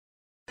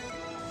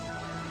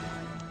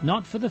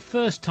Not for the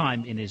first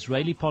time in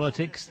Israeli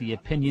politics, the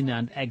opinion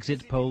and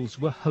exit polls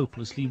were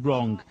hopelessly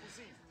wrong.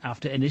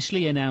 After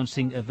initially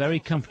announcing a very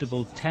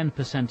comfortable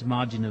 10%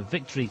 margin of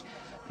victory,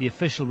 the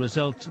official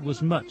result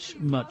was much,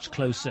 much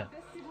closer.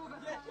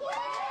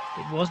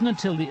 It wasn't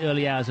until the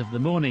early hours of the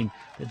morning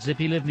that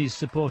Tzipi Livni's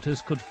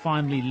supporters could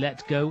finally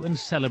let go and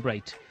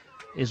celebrate.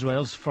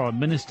 Israel's foreign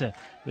minister,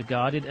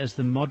 regarded as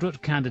the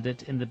moderate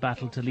candidate in the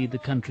battle to lead the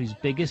country's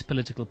biggest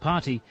political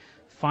party,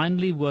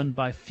 finally won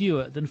by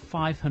fewer than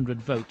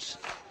 500 votes.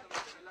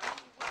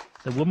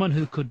 The woman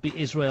who could be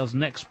Israel's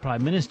next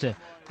prime minister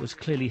was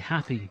clearly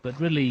happy but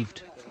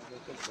relieved.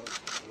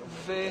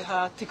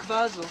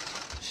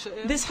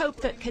 This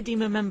hope that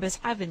Kadima members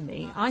have in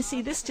me, I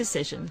see this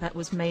decision that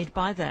was made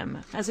by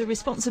them as a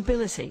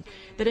responsibility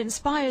that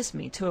inspires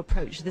me to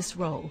approach this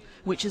role,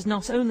 which is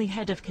not only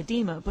head of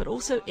Kadima but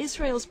also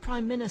Israel's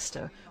prime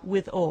minister,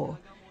 with awe.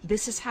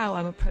 This is how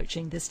I'm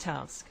approaching this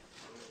task.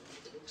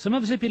 Some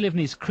of Tzipi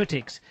Livni's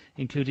critics,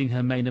 including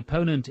her main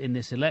opponent in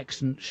this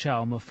election,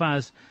 Shaul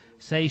Mofaz,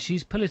 say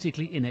she's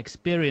politically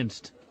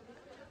inexperienced.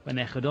 When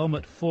Ehud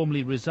Olmert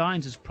formally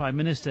resigns as prime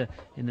minister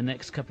in the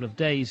next couple of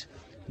days,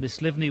 Ms.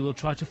 Livni will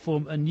try to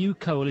form a new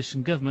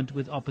coalition government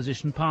with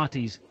opposition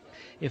parties.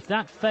 If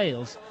that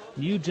fails,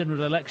 new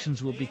general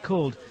elections will be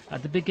called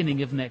at the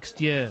beginning of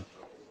next year.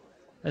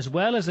 As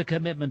well as a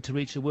commitment to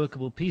reach a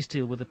workable peace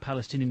deal with the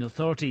Palestinian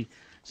Authority,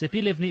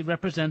 Tzipi Livni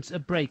represents a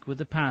break with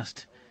the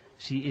past.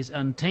 She is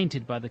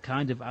untainted by the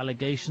kind of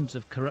allegations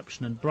of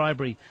corruption and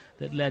bribery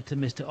that led to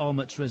Mr.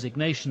 Olmert's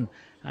resignation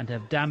and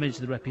have damaged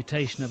the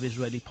reputation of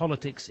Israeli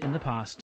politics in the past.